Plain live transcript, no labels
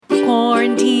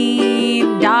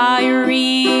Quarantine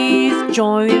Diaries.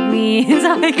 Join with me as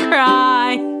I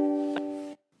cry.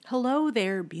 Hello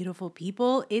there, beautiful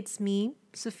people. It's me,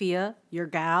 Sophia, your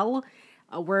gal.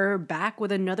 We're back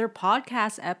with another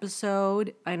podcast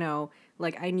episode. I know,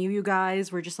 I knew you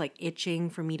guys were just itching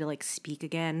for me to speak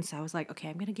again. So I was like, okay,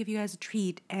 I'm gonna give you guys a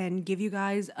treat and give you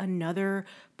guys another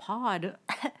pod.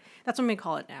 That's what I'm gonna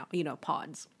call it now.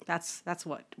 Pods. That's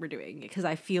what we're doing because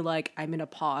I feel like I'm in a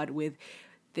pod with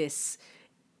this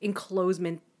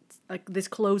enclosement, this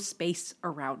closed space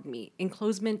around me.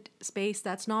 Enclosement space.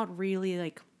 That's not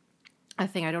really a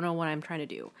thing. I don't know what I'm trying to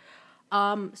do.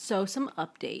 So some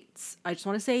updates. I just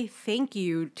want to say thank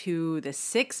you to the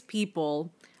 6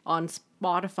 people on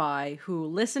Spotify who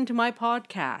listen to my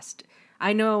podcast.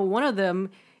 I know one of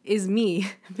them is me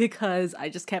because I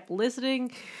just kept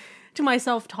listening to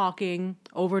myself talking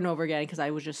over and over again because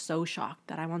I was just so shocked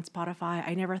that I'm on Spotify.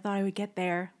 I never thought I would get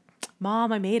there.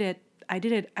 Mom, I made it. I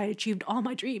did it. I achieved all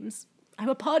my dreams. I'm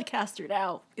a podcaster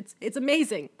now. It's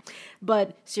amazing.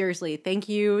 But seriously, thank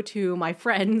you to my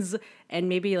friends and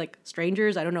maybe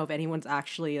strangers. I don't know if anyone's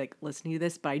actually listening to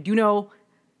this, but I do know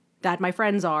that my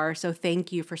friends are. So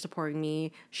thank you for supporting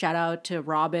me. Shout out to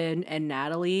Robin and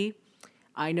Natalie.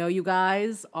 I know you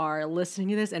guys are listening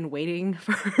to this and waiting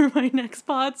for my next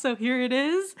pod. So here it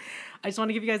is. I just want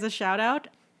to give you guys a shout out.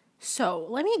 So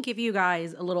let me give you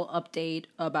guys a little update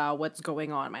about what's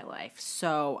going on in my life.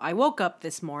 So I woke up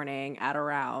this morning at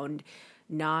around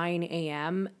 9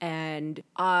 a.m. and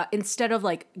instead of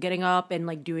getting up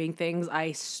and doing things,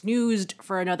 I snoozed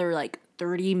for another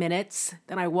 30 minutes.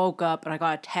 Then I woke up and I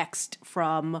got a text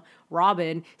from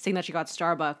Robin saying that she got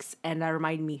Starbucks, and that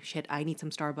reminded me, shit, I need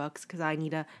some Starbucks because I need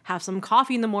to have some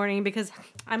coffee in the morning because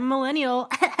I'm a millennial.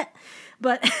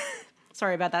 But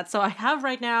sorry about that. So I have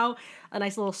right now a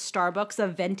nice little Starbucks, a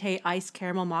Venti iced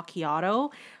caramel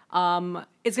macchiato.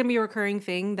 It's gonna be a recurring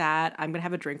thing that I'm gonna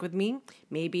have a drink with me.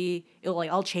 Maybe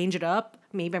I'll change it up.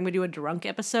 Maybe I'm gonna do a drunk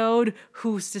episode.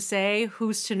 Who's to say?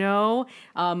 Who's to know?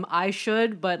 I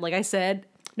should, but like I said,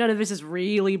 none of this is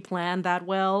really planned that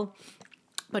well.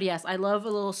 But yes, I love a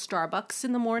little Starbucks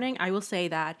in the morning. I will say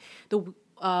that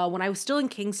when I was still in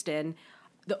Kingston,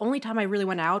 the only time I really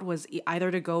went out was either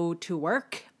to go to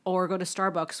work or go to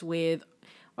Starbucks with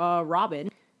Robin.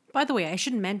 By the way, I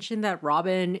should mention that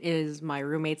Robin is my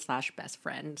roommate / best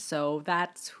friend. So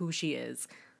that's who she is.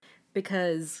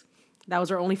 Because that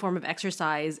was our only form of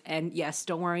exercise. And yes,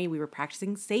 don't worry, we were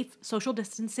practicing safe social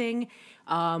distancing.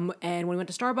 And when we went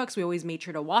to Starbucks, we always made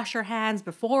sure to wash our hands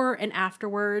before and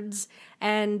afterwards.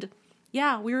 And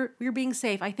yeah, we were being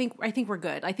safe. I think we're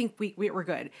good. I think we're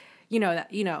good.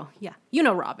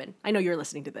 Robin. I know you're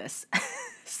listening to this.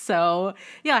 So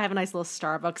yeah, I have a nice little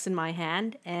Starbucks in my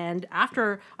hand. And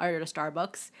after I ordered a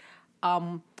Starbucks,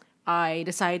 I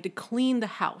decided to clean the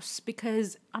house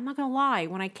because I'm not gonna lie,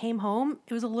 when I came home,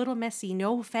 it was a little messy.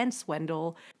 No offense,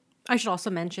 Wendell. I should also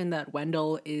mention that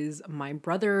Wendell is my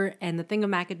brother, and the thing of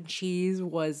mac and cheese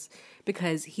was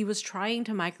because he was trying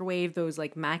to microwave those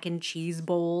mac and cheese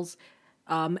bowls,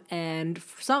 and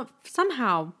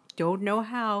somehow, don't know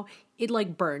how,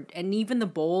 it burnt, and even the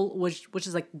bowl was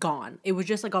just gone. It was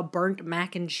just a burnt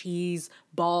mac and cheese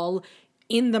ball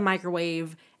in the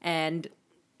microwave, and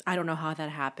I don't know how that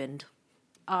happened.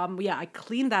 Yeah, I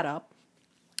cleaned that up.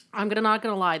 I'm not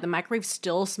gonna lie, the microwave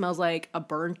still smells like a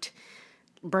burnt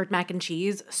mac and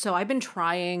cheese. So I've been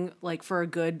trying for a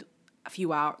good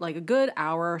few hours, a good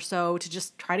hour or so, to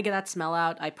just try to get that smell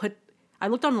out. I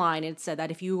looked online and it said that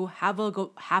if you have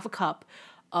half a cup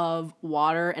of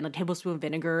water and a tablespoon of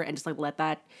vinegar and just let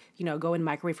that go in the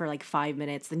microwave for 5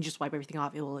 minutes, then just wipe everything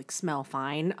off, it will smell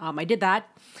fine. I did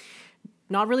that.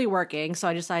 Not really working, so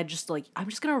I decided I'm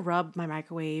just gonna rub my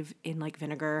microwave in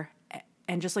vinegar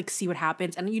and just see what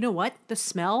happens. And you know what? The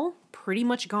smell pretty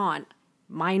much gone.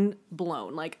 Mind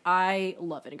blown. I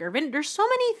love vinegar. There's so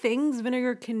many things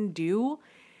vinegar can do,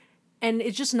 and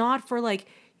it's just not for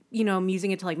I'm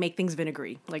using it to make things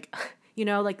vinegary.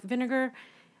 Vinegar,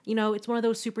 it's one of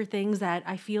those super things that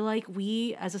I feel like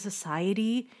we as a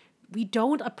society, we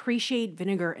don't appreciate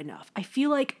vinegar enough. I feel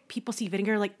like people see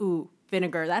vinegar ooh,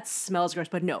 vinegar, that smells gross.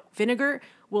 But no, vinegar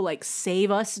will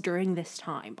save us during this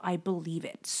time. I believe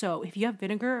it. So if you have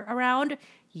vinegar around,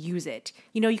 use it.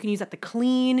 You can use that to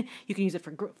clean. You can use it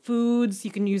for foods.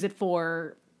 You can use it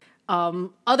for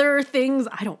other things.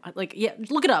 I don't yeah,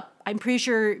 look it up. I'm pretty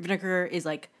sure vinegar is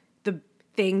the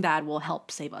thing that will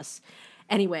help save us.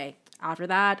 Anyway, after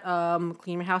that,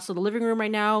 clean my house. So the living room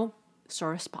right now,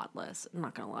 sort of spotless. I'm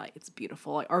not gonna lie, it's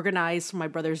beautiful. I organized my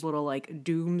brother's little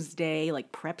doomsday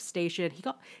prep station.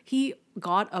 He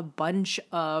got a bunch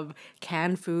of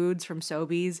canned foods from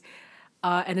Sobeys.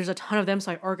 And there's a ton of them,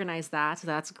 so I organized that, so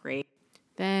that's great.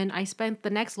 Then I spent the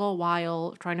next little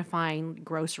while trying to find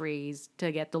groceries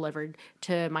to get delivered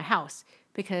to my house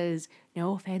because,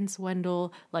 no offense,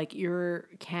 Wendell, like your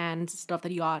canned stuff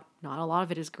that he got, not a lot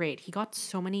of it is great. He got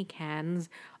so many cans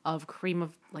of cream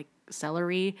of like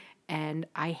celery, and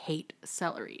I hate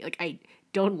celery. Like, I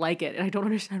don't like it, and I don't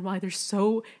understand why there's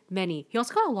so many. He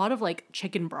also got a lot of like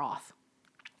chicken broth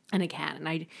in a can, and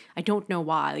I don't know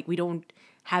why. Like, we don't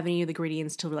have any of the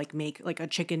ingredients to like make like a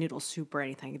chicken noodle soup or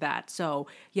anything like that. So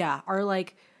yeah, our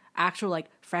like actual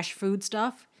like fresh food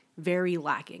stuff, very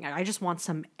lacking. I just want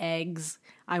some eggs.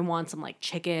 I want some like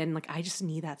chicken. Like, I just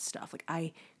need that stuff. Like,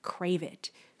 I crave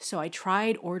it. So I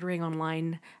tried ordering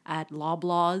online at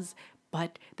Loblaws,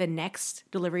 but the next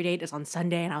delivery date is on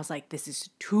Sunday, and I was like, this is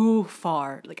too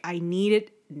far. Like, I need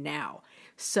it now.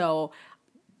 So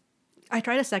I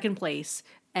tried a second place,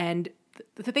 and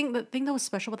the thing that was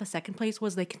special about the second place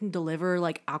was they can deliver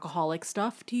like alcoholic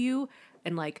stuff to you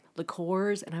and like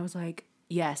liqueurs, and I was like,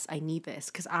 yes, I need this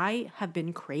because I have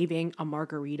been craving a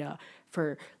margarita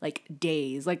for like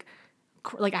days. Like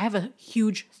I have a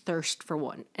huge thirst for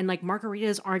one, and like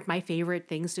margaritas aren't my favorite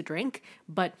things to drink,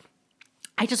 but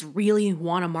I just really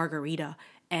want a margarita,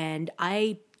 and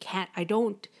I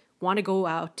don't want to go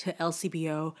out to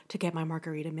LCBO to get my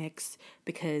margarita mix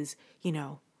because,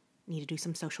 need to do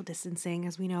some social distancing,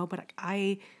 as we know, but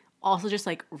I also just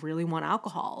like really want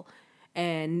alcohol.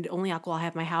 And only alcohol I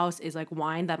have in my house is like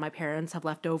wine that my parents have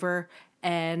left over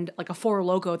and like a Four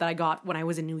Loko that I got when I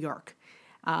was in New York.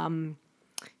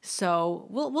 So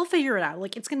we'll figure it out.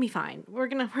 Like, it's gonna be fine. We're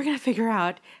gonna figure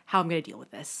out how I'm gonna deal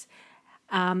with this.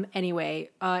 Anyway,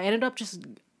 I ended up just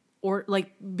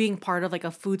like being part of like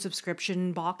a food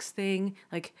subscription box thing.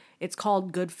 Like, it's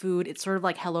called Good Food. It's sort of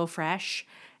like HelloFresh.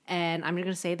 And I'm going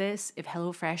to say this, if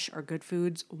HelloFresh or Good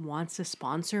Foods wants to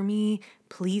sponsor me,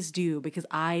 please do, because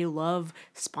I love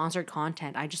sponsored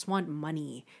content. I just want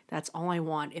money. That's all I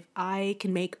want. If I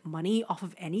can make money off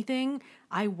of anything,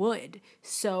 I would.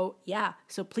 So yeah,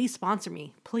 so please sponsor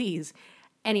me, please.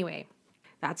 Anyway,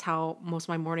 that's how most of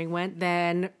my morning went.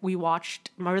 Then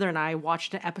my brother and I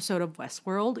watched an episode of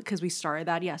Westworld because we started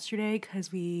that yesterday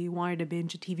because we wanted to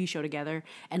binge a TV show together.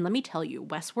 And let me tell you,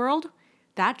 Westworld,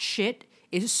 that shit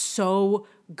is so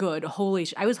good. Holy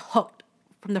shit. I was hooked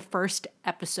from the first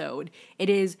episode. It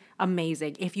is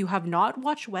amazing. If you have not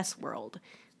watched Westworld,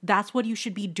 that's what you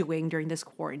should be doing during this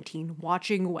quarantine,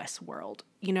 watching Westworld.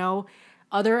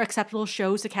 Other acceptable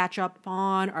shows to catch up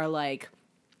on are like,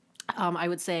 I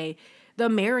would say The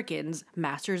Americans,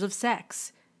 Masters of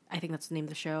Sex. I think that's the name of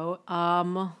the show.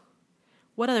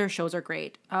 What other shows are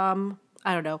great? I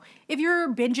don't know. If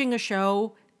you're binging a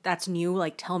show that's new,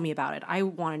 like, tell me about it. I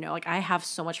want to know. Like, I have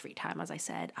so much free time, as I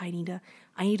said. I need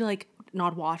to like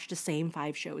not watch the same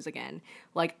 5 shows again.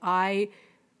 Like, I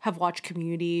have watched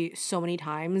Community so many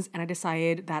times, and I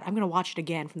decided that I'm going to watch it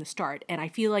again from the start, and I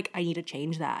feel like I need to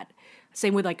change that.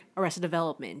 Same with like Arrested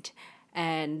Development.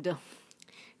 And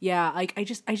yeah, like I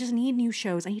just need new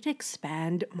shows. I need to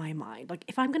expand my mind. Like,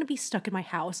 if I'm going to be stuck in my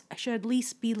house, I should at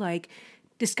least be like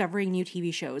discovering new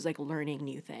TV shows, like learning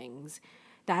new things.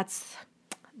 That's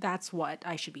what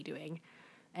I should be doing.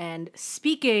 And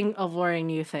speaking of learning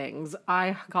new things,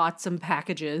 I got some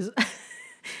packages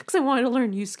because I wanted to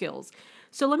learn new skills.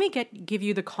 So let me give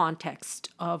you the context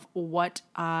of what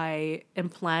I am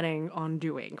planning on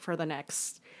doing for the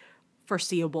next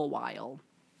foreseeable while.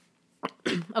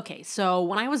 Okay, so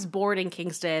when I was bored in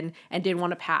Kingston and didn't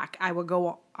want to pack, I would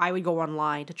go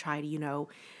online to try to,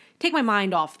 take my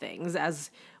mind off things,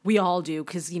 as we all do,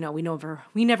 because, we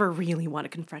never really want to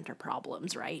confront our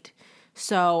problems, right?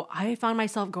 So I found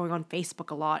myself going on Facebook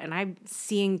a lot, and I'm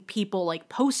seeing people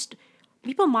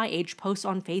my age post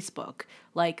on Facebook,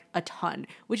 like, a ton,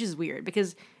 which is weird,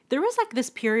 because there was, like, this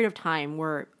period of time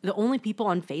where the only people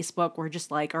on Facebook were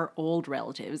just, like, our old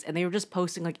relatives, and they were just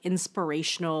posting, like,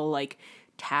 inspirational, like,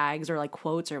 tags or, like,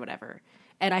 quotes or whatever.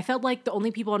 And I felt like the only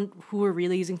people who were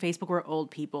really using Facebook were old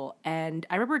people. And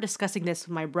I remember discussing this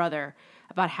with my brother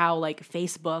about how, like,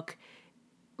 Facebook,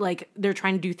 like, they're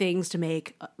trying to do things to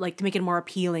make it more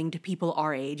appealing to people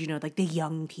our age, like the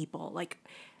young people. Like,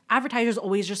 advertisers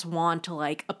always just want to,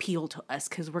 like, appeal to us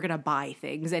because we're going to buy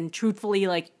things. And truthfully,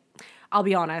 like, I'll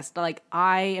be honest, like,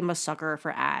 I am a sucker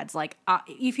for ads. Like,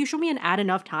 if you show me an ad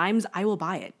enough times, I will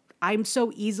buy it. I'm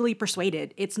so easily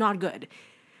persuaded. It's not good.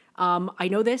 I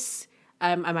know this.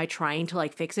 Am I trying to,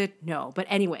 like, fix it? No. But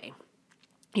anyway,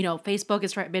 Facebook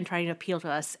has been trying to appeal to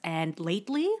us. And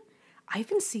lately, I've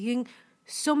been seeing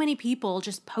so many people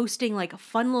just posting like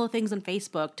fun little things on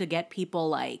Facebook to get people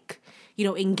like,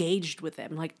 engaged with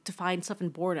them, like to find stuff in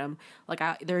boredom. Like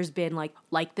there's been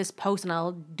like this post and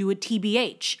I'll do a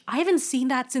TBH. I haven't seen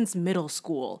that since middle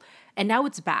school and now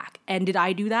it's back. And did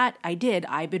I do that? I did.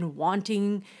 I've been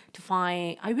wanting to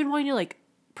like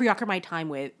preoccupy my time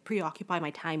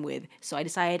with. So I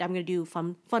decided I'm going to do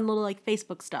fun little like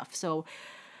Facebook stuff. So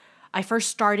I first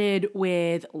started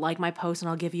with like my post and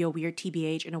I'll give you a weird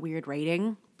TBH and a weird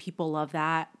rating. People love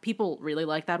that. People really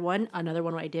like that one. Another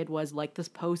one I did was like this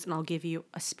post and I'll give you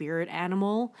a spirit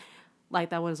animal.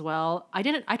 Like that one as well. I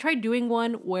tried doing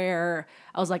one where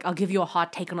I was like, I'll give you a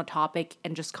hot take on a topic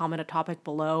and just comment a topic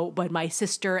below. But my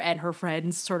sister and her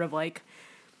friends sort of like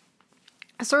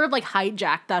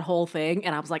hijacked that whole thing.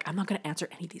 And I was like, I'm not going to answer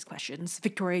any of these questions.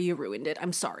 Victoria, you ruined it.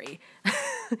 I'm sorry.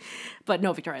 But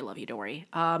no, Victoria, I love you. Don't worry.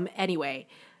 Anyway,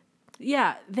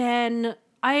 yeah, then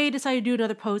I decided to do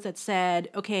another post that said,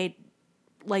 okay,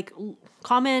 like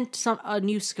comment a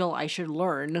new skill I should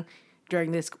learn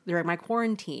during my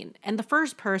quarantine. And the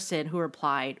first person who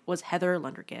replied was Heather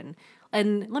Lundergan.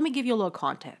 And let me give you a little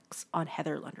context on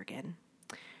Heather Lundergan.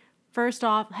 First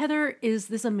off, Heather is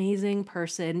this amazing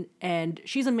person, and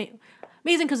she's amazing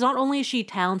because not only is she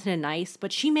talented and nice,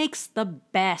 but she makes the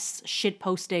best shit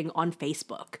posting on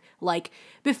Facebook. Like,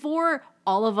 before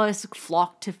all of us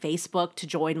flocked to Facebook to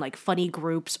join, like, funny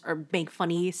groups or make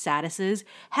funny statuses,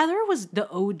 Heather was the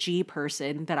OG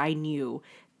person that I knew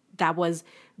that was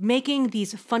making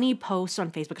these funny posts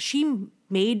on Facebook. She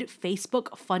made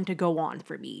Facebook fun to go on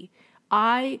for me.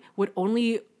 I would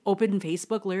only open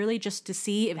Facebook literally just to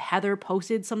see if Heather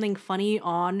posted something funny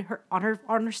on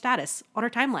her status, on her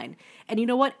timeline. And you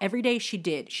know what? Every day she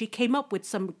did. She came up with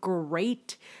some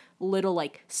great little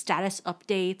like status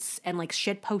updates and like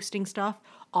shit posting stuff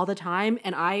all the time.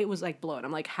 And I was like blown.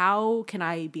 I'm like, how can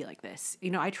I be like this?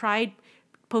 I tried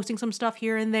posting some stuff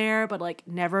here and there, but like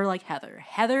never like Heather.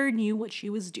 Heather knew what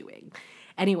she was doing.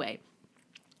 Anyway,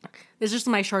 this is just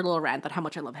my short little rant on how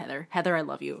much I love Heather. Heather, I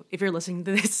love you. If you're listening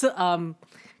to this,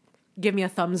 give me a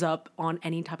thumbs up on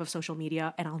any type of social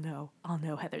media and I'll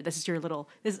know, Heather. This is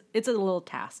it's a little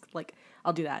task. Like,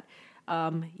 I'll do that.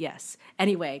 Yes.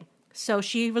 Anyway, so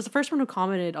she was the first one who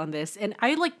commented on this and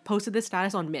I like posted this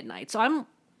status on midnight. So I'm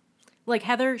like,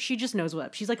 Heather, she just knows what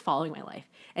up. She's like following my life.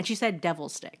 And she said devil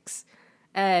sticks.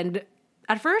 And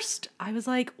at first I was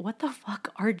like, what the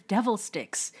fuck are devil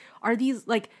sticks? Are these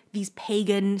like these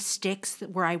pagan sticks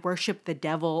where I worship the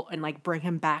devil and like bring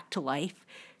him back to life?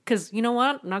 Because you know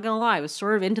what? I'm not going to lie. I was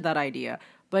sort of into that idea.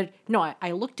 But no,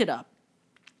 I looked it up.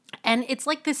 And it's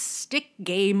like this stick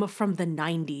game from the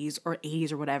 90s or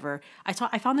 80s or whatever.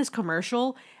 I found this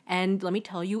commercial. And let me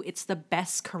tell you, it's the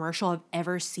best commercial I've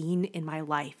ever seen in my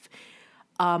life.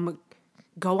 Go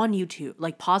on YouTube.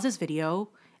 Like, pause this video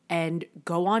and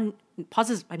go on...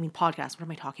 podcast. What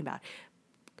am I talking about?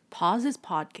 Pause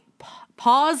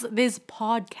this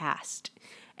podcast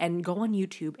and go on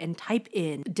YouTube and type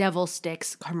in Devil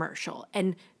Sticks commercial.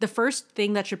 And the first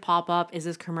thing that should pop up is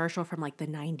this commercial from like the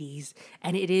 90s.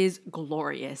 And it is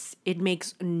glorious. It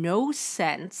makes no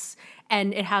sense.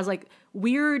 And it has like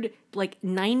weird like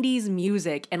 90s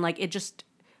music and like it just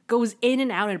goes in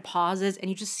and out and pauses and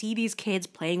you just see these kids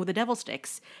playing with the devil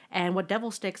sticks. And what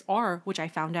devil sticks are, which I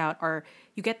found out, are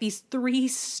you get these 3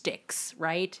 sticks,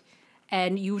 right?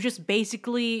 And you just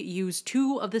basically use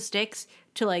 2 of the sticks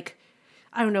to like,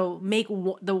 I don't know, make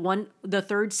the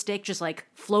third stick just like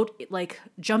float, like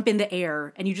jump in the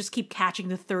air, and you just keep catching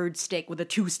the third stick with the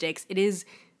 2 sticks. It is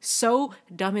so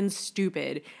dumb and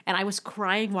stupid. And I was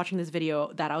crying watching this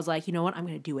video that I was like, you know what, I'm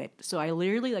going to do it. So I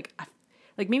literally like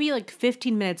maybe like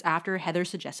 15 minutes after Heather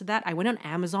suggested that, I went on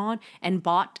Amazon and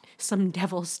bought some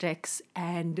devil sticks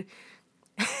and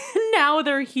now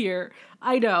they're here.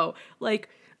 I know, like,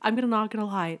 I'm not gonna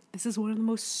lie. This is one of the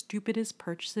most stupidest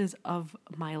purchases of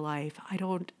my life. I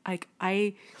don't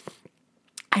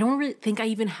really think I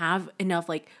even have enough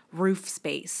like roof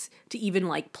space to even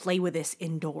like play with this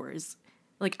indoors.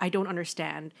 Like, I don't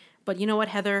understand. But you know what,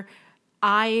 Heather?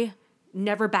 I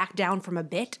never back down from a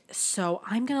bit, so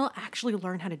I'm gonna actually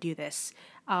learn how to do this.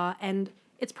 And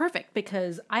it's perfect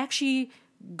because I actually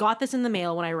got this in the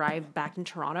mail when I arrived back in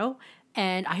Toronto,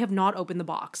 and I have not opened the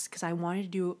box because I wanted to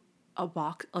do a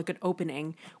box, like an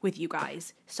opening with you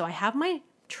guys. So I have my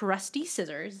trusty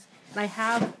scissors, and I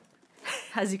have,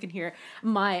 as you can hear,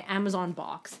 my Amazon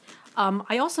box.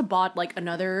 I also bought like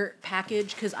another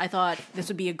package because I thought this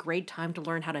would be a great time to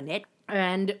learn how to knit.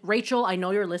 And Rachel, I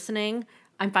know you're listening.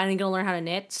 I'm finally going to learn how to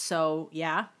knit. So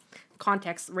yeah,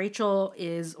 context. Rachel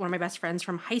is one of my best friends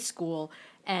from high school.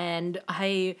 And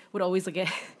I would always like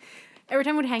every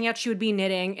time we'd hang out, she would be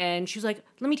knitting, and she was like,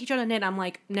 let me teach you how to knit. I'm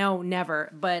like, no,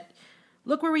 never. But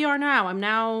look where we are now. I'm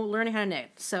now learning how to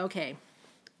knit. So, okay.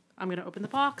 I'm going to open the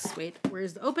box. Wait,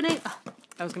 where's the opening? Oh,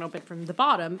 I was going to open it from the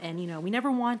bottom, and, we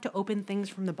never want to open things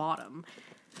from the bottom.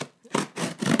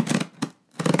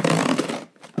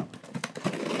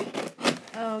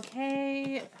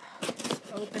 Okay.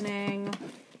 Opening.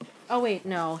 Oh, wait,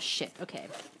 no. Shit. Okay.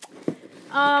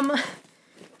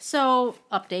 So,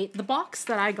 update. The box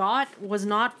that I got was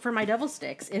not for my devil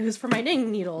sticks. It was for my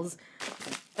knitting needles.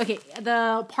 Okay,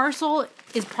 the parcel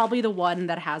is probably the one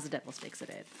that has the devil sticks in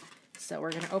it. So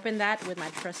we're going to open that with my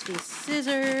trusty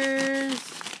scissors.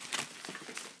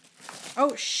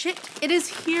 Oh, shit. It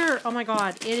is here. Oh, my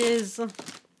God. It is...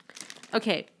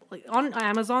 Okay, like on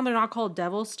Amazon, they're not called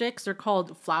devil sticks. They're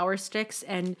called flower sticks,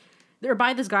 and they're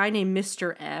by this guy named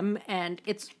Mr. M, and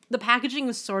the packaging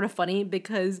is sort of funny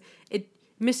because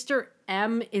Mr.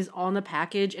 M is on the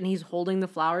package and he's holding the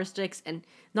flower sticks, and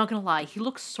not gonna lie, he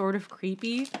looks sort of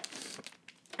creepy.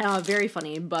 Very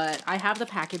funny, but I have the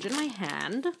package in my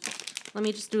hand. Let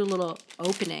me just do a little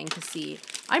opening to see.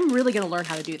 I'm really gonna learn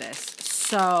how to do this.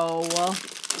 So,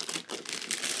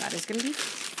 that is gonna be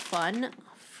fun,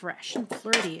 fresh, and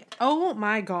flirty. Oh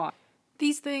my God.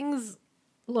 These things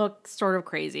look sort of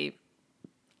crazy.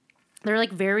 They're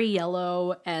like very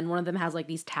yellow, and one of them has like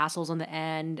these tassels on the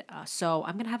end. So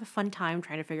I'm going to have a fun time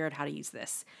trying to figure out how to use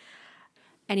this.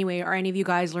 Anyway, are any of you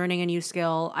guys learning a new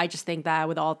skill? I just think that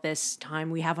with all this time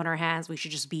we have on our hands, we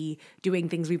should just be doing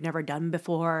things we've never done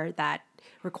before that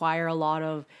require a lot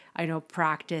of,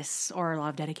 practice or a lot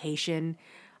of dedication.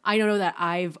 I know that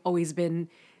I've always been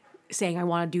saying I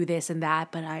want to do this and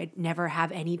that, but I never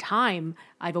have any time.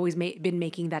 I've always been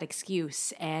making that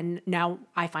excuse, and now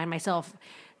I find myself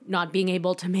not being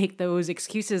able to make those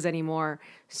excuses anymore.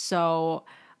 So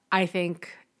I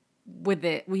think with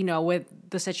with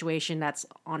the situation that's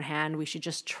on hand, we should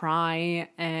just try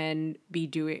and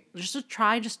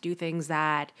just do things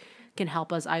that can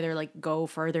help us either like go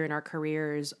further in our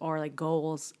careers or like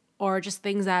goals, or just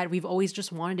things that we've always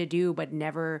just wanted to do but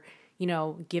never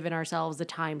given ourselves the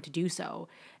time to do so.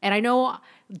 And I know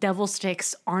devil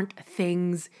sticks aren't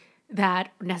things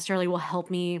that necessarily will help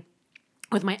me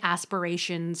with my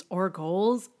aspirations or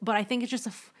goals, but I think it's just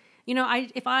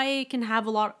if I can have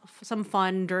some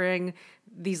fun during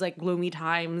these like gloomy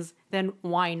times, then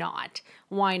why not?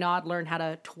 Why not learn how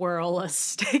to twirl a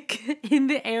stick in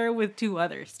the air with two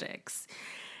other sticks?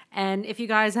 And if you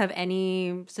guys have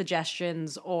any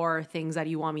suggestions or things that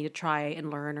you want me to try and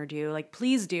learn or do, like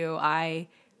please do. Like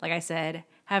I said,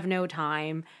 have no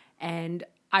time, and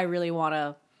I really want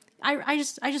to. I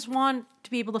just want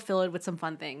to be able to fill it with some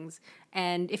fun things.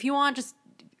 And if you want, just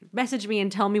message me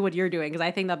and tell me what you're doing, because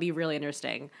I think that'd be really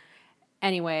interesting.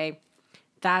 Anyway,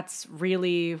 that's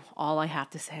really all I have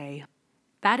to say.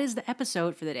 That is the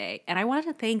episode for the day. And I wanted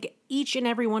to thank each and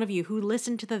every one of you who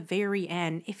listened to the very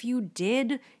end. If you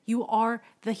did, you are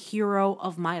the hero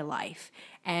of my life.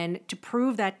 And to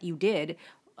prove that you did,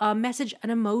 message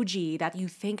an emoji that you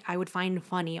think I would find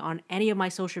funny on any of my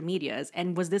social medias.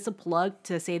 And was this a plug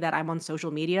to say that I'm on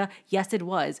social media? Yes, it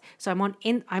was. So I'm on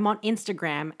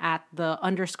Instagram at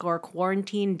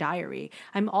 _quarantine diary.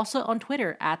 I'm also on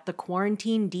Twitter at the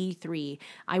quarantine D3.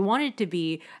 I wanted to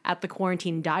be at the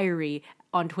quarantine diary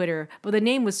on Twitter, but the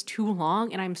name was too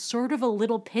long, and I'm sort of a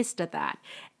little pissed at that.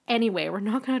 Anyway, we're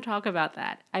not going to talk about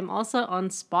that. I'm also on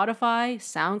Spotify,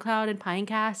 SoundCloud, and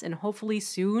Pinecast, and hopefully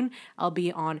soon I'll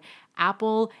be on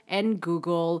Apple and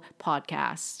Google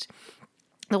Podcast.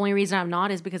 The only reason I'm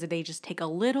not is because they just take a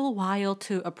little while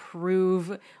to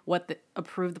approve the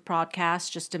podcast,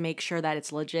 just to make sure that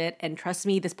it's legit. And trust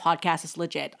me, this podcast is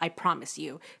legit. I promise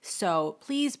you. So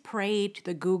please pray to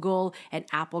the Google and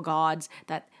Apple gods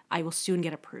that I will soon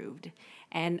get approved.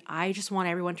 And I just want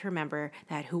everyone to remember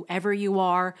that whoever you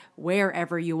are,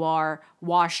 wherever you are,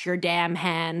 wash your damn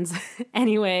hands.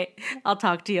 Anyway, I'll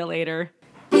talk to you later.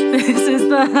 This is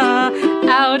the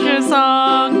outro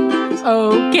song.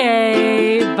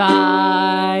 Okay, bye.